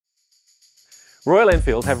Royal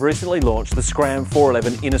Enfield have recently launched the Scram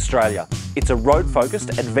 411 in Australia. It's a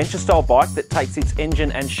road-focused, adventure-style bike that takes its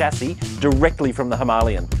engine and chassis directly from the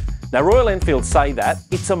Himalayan. Now, Royal Enfield say that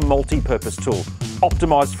it's a multi-purpose tool,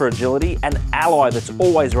 optimised for agility, an ally that's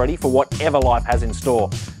always ready for whatever life has in store.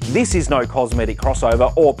 This is no cosmetic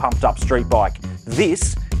crossover or pumped-up street bike.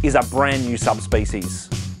 This is a brand new subspecies.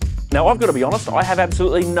 Now, I've got to be honest, I have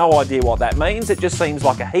absolutely no idea what that means. It just seems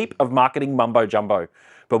like a heap of marketing mumbo-jumbo.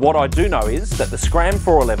 But what I do know is that the Scram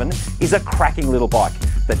 411 is a cracking little bike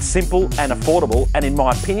that's simple and affordable, and in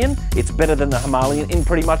my opinion, it's better than the Himalayan in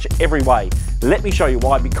pretty much every way. Let me show you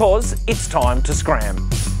why, because it's time to scram.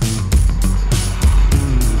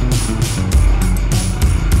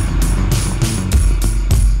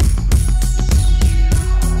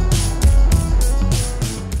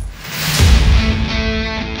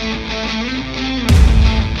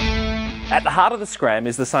 At the heart of the Scram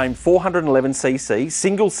is the same 411cc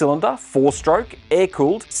single-cylinder, 4-stroke,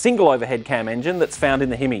 air-cooled, single overhead cam engine that's found in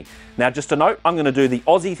the Hemi. Now, just a note, I'm going to do the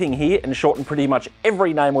Aussie thing here and shorten pretty much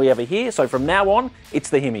every name we ever hear, so from now on, it's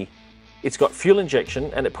the Hemi. It's got fuel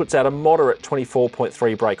injection and it puts out a moderate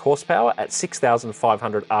 24.3 brake horsepower at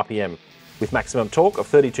 6,500 RPM, with maximum torque of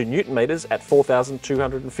 32 Newton meters at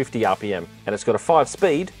 4,250 RPM, and it's got a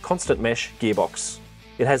 5-speed constant mesh gearbox.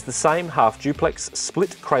 It has the same half-duplex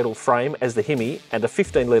split cradle frame as the Hemi and a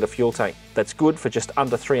 15-litre fuel tank that's good for just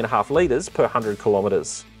under 3.5 litres per 100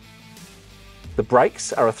 kilometres. The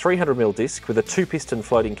brakes are a 300mm disc with a 2-piston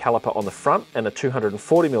floating caliper on the front and a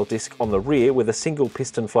 240mm disc on the rear with a single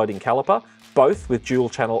piston floating caliper, both with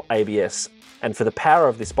dual-channel ABS. And for the power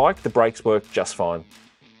of this bike, the brakes work just fine.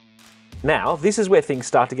 Now, this is where things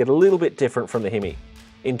start to get a little bit different from the Hemi.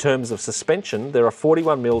 In terms of suspension, there are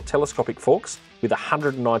 41mm telescopic forks with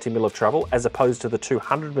 190mm of travel as opposed to the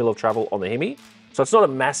 200mm of travel on the Hemi, so it's not a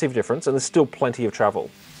massive difference and there's still plenty of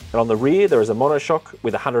travel. And on the rear there is a monoshock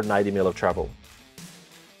with 180mm of travel.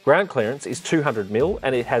 Ground clearance is 200mm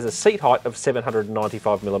and it has a seat height of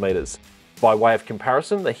 795mm. By way of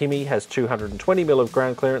comparison, the Hemi has 220mm of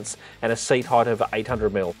ground clearance and a seat height of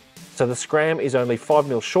 800mm. So the Scram is only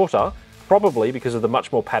 5mm shorter, probably because of the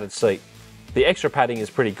much more padded seat. The extra padding is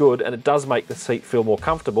pretty good and it does make the seat feel more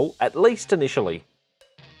comfortable, at least initially.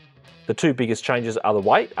 The two biggest changes are the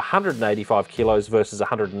weight, 185 kilos versus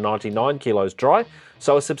 199 kilos dry,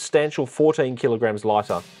 so a substantial 14 kilograms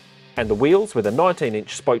lighter. And the wheels with a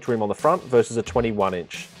 19-inch spoked rim on the front versus a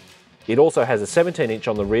 21-inch. It also has a 17-inch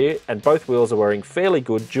on the rear and both wheels are wearing fairly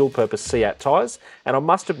good dual-purpose Seat tyres, and I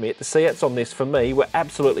must admit the Seats on this for me were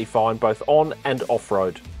absolutely fine both on and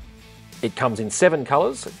off-road. It comes in 7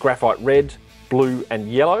 colours, graphite red, blue and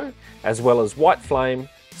yellow, as well as white flame,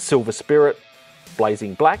 silver spirit,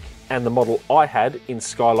 blazing black, and the model I had in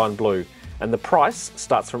skyline blue. And the price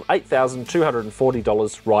starts from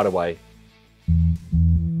 $8,240 right away.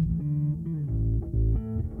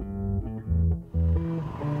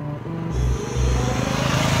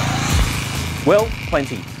 Well,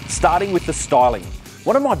 plenty. Starting with the styling.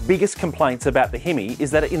 One of my biggest complaints about the Hemi is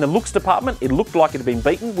that in the looks department, it looked like it had been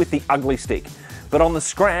beaten with the ugly stick. But on the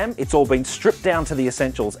Scram, it's all been stripped down to the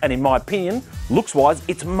essentials, and in my opinion, looks-wise,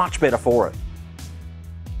 it's much better for it.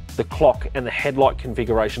 The clock and the headlight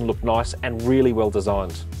configuration look nice and really well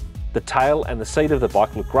designed. The tail and the seat of the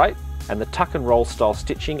bike look great, and the tuck and roll style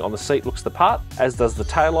stitching on the seat looks the part, as does the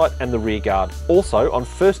taillight and the rear guard. Also, on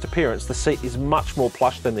first appearance, the seat is much more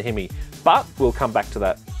plush than the Hemi, but we'll come back to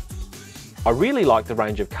that. I really like the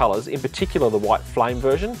range of colours, in particular the white flame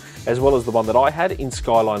version, as well as the one that I had in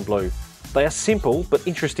skyline blue. They are simple but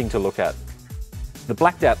interesting to look at. The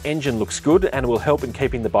blacked out engine looks good and will help in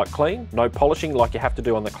keeping the bike clean, no polishing like you have to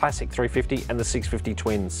do on the classic 350 and the 650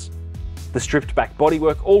 twins. The stripped back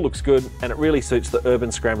bodywork all looks good and it really suits the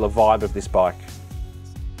urban scrambler vibe of this bike.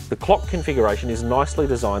 The clock configuration is nicely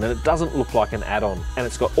designed and it doesn't look like an add-on, and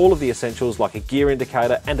it's got all of the essentials like a gear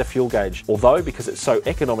indicator and a fuel gauge, although because it's so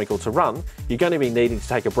economical to run, you're going to be needing to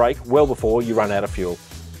take a break well before you run out of fuel.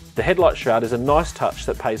 The headlight shroud is a nice touch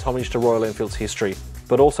that pays homage to Royal Enfield's history,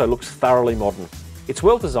 but also looks thoroughly modern. It's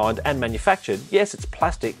well designed and manufactured. Yes, it's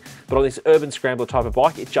plastic, but on this urban scrambler type of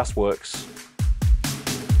bike, it just works.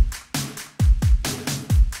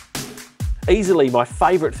 Easily my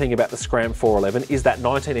favourite thing about the Scram 411 is that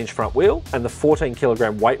 19-inch front wheel and the 14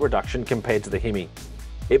 kilogram weight reduction compared to the Hemi.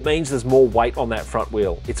 It means there's more weight on that front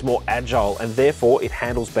wheel, it's more agile and therefore it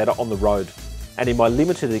handles better on the road. And in my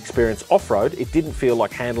limited experience off-road, it didn't feel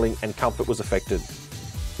like handling and comfort was affected.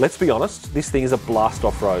 Let's be honest, this thing is a blast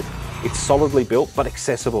off-road. It's solidly built but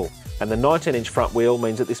accessible, and the 19-inch front wheel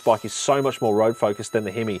means that this bike is so much more road focused than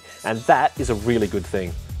the Hemi, and that is a really good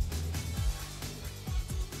thing.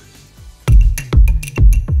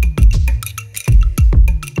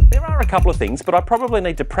 a couple of things, but I probably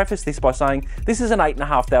need to preface this by saying this is an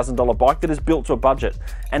 $8,500 bike that is built to a budget.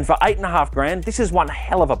 And for $8.5 grand, this is one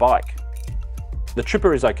hell of a bike. The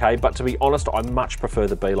Tripper is okay, but to be honest, I much prefer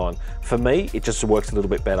the Beeline. For me, it just works a little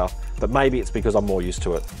bit better, but maybe it's because I'm more used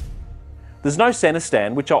to it. There's no center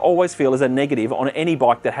stand, which I always feel is a negative on any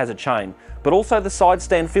bike that has a chain, but also the side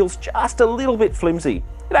stand feels just a little bit flimsy.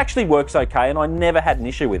 It actually works okay and I never had an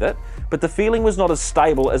issue with it, but the feeling was not as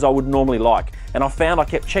stable as I would normally like, and I found I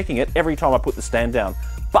kept checking it every time I put the stand down.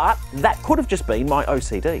 But that could have just been my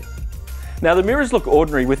OCD. Now the mirrors look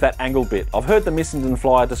ordinary with that angle bit. I've heard the Missenden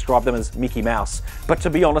Flyer describe them as Mickey Mouse, but to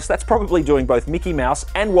be honest, that's probably doing both Mickey Mouse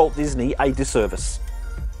and Walt Disney a disservice.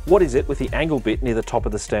 What is it with the angle bit near the top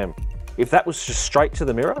of the stem? If that was just straight to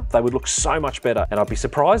the mirror, they would look so much better, and I'd be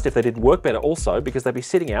surprised if they didn't work better also because they'd be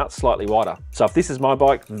sitting out slightly wider. So if this is my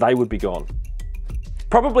bike, they would be gone.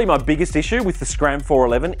 Probably my biggest issue with the Scram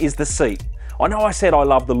 411 is the seat. I know I said I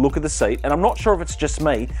love the look of the seat, and I'm not sure if it's just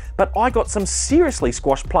me, but I got some seriously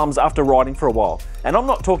squashed plums after riding for a while. And I'm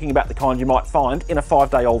not talking about the kind you might find in a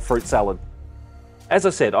 5-day-old fruit salad. As I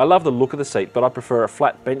said, I love the look of the seat, but I prefer a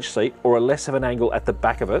flat bench seat or a less of an angle at the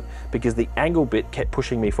back of it because the angle bit kept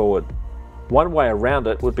pushing me forward. One way around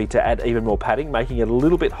it would be to add even more padding, making it a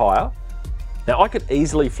little bit higher. Now I could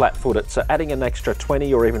easily flat foot it, so adding an extra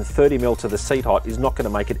 20 or even 30mm to the seat height is not going to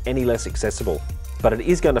make it any less accessible. But it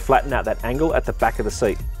is going to flatten out that angle at the back of the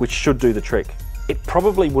seat, which should do the trick. It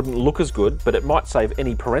probably wouldn't look as good, but it might save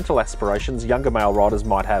any parental aspirations younger male riders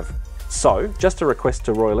might have. So, just a request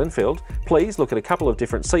to Royal Enfield, please look at a couple of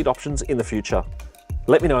different seat options in the future.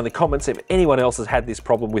 Let me know in the comments if anyone else has had this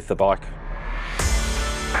problem with the bike.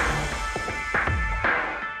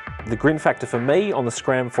 The grin factor for me on the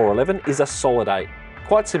Scram 411 is a solid 8.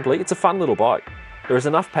 Quite simply, it's a fun little bike. There is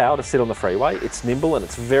enough power to sit on the freeway, it's nimble and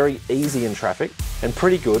it's very easy in traffic, and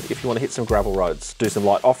pretty good if you want to hit some gravel roads, do some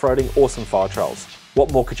light off-roading or some fire trails.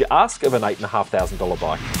 What more could you ask of an $8,500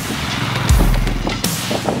 bike?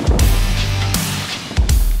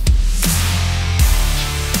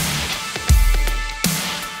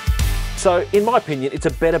 So, in my opinion, it's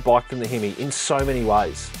a better bike than the Hemi in so many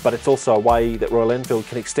ways, but it's also a way that Royal Enfield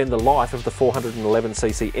can extend the life of the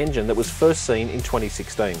 411cc engine that was first seen in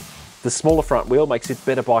 2016. The smaller front wheel makes it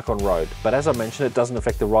better bike on road, but as I mentioned, it doesn't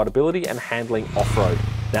affect the rideability and handling off-road.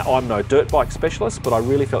 Now, I'm no dirt bike specialist, but I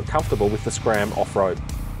really felt comfortable with the Scram off-road.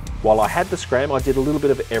 While I had the Scram, I did a little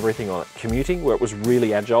bit of everything on it. Commuting, where it was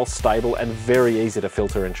really agile, stable, and very easy to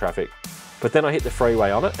filter in traffic. But then I hit the freeway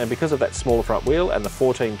on it, and because of that smaller front wheel and the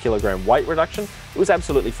 14 kilogram weight reduction, it was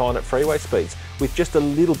absolutely fine at freeway speeds, with just a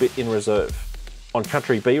little bit in reserve. On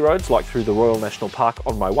country B roads, like through the Royal National Park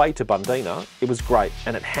on my way to Bundeena, it was great,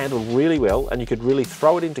 and it handled really well, and you could really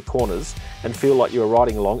throw it into corners and feel like you were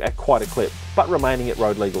riding along at quite a clip, but remaining at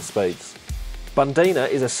road legal speeds. Bundeena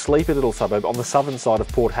is a sleepy little suburb on the southern side of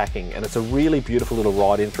Port Hacking, and it's a really beautiful little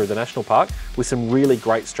ride in through the national park with some really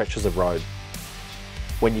great stretches of road.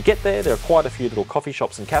 When you get there are quite a few little coffee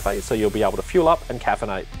shops and cafes, so you'll be able to fuel up and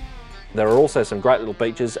caffeinate. There are also some great little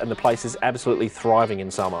beaches, and the place is absolutely thriving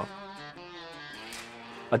in summer.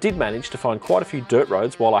 I did manage to find quite a few dirt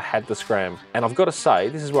roads while I had the Scram, and I've got to say,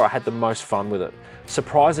 this is where I had the most fun with it.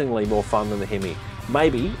 Surprisingly more fun than the Hemi.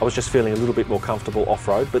 Maybe I was just feeling a little bit more comfortable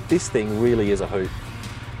off-road, but this thing really is a hoot.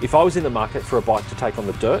 If I was in the market for a bike to take on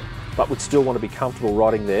the dirt, but would still want to be comfortable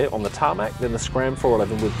riding there on the tarmac, then the Scram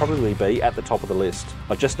 411 would probably be at the top of the list.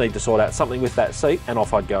 I just need to sort out something with that seat and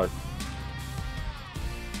off I'd go.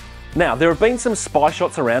 Now, there have been some spy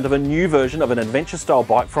shots around of a new version of an adventure-style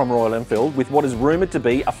bike from Royal Enfield with what is rumoured to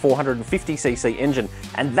be a 450cc engine,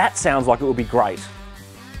 and that sounds like it would be great.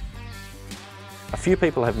 A few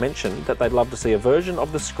people have mentioned that they'd love to see a version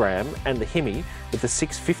of the Scram and the Hemi with the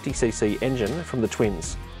 650cc engine from the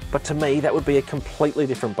twins. But to me, that would be a completely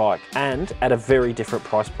different bike and at a very different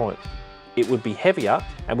price point. It would be heavier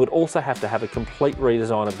and would also have to have a complete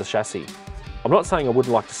redesign of the chassis. I'm not saying I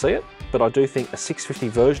wouldn't like to see it, but I do think a 650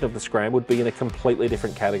 version of the Scram would be in a completely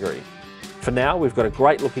different category. For now, we've got a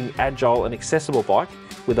great looking, agile and accessible bike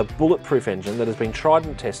with a bulletproof engine that has been tried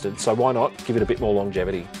and tested, so why not give it a bit more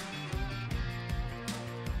longevity.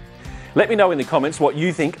 Let me know in the comments what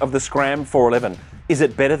you think of the Scram 411. Is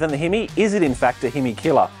it better than the Hemi? Is it in fact a Hemi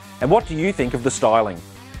killer? And what do you think of the styling?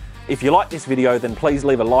 If you like this video, then please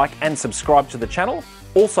leave a like and subscribe to the channel.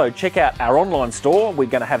 Also, check out our online store. We're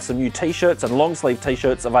going to have some new t-shirts and long sleeve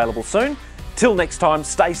t-shirts available soon. Till next time,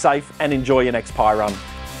 stay safe and enjoy your next Pi run.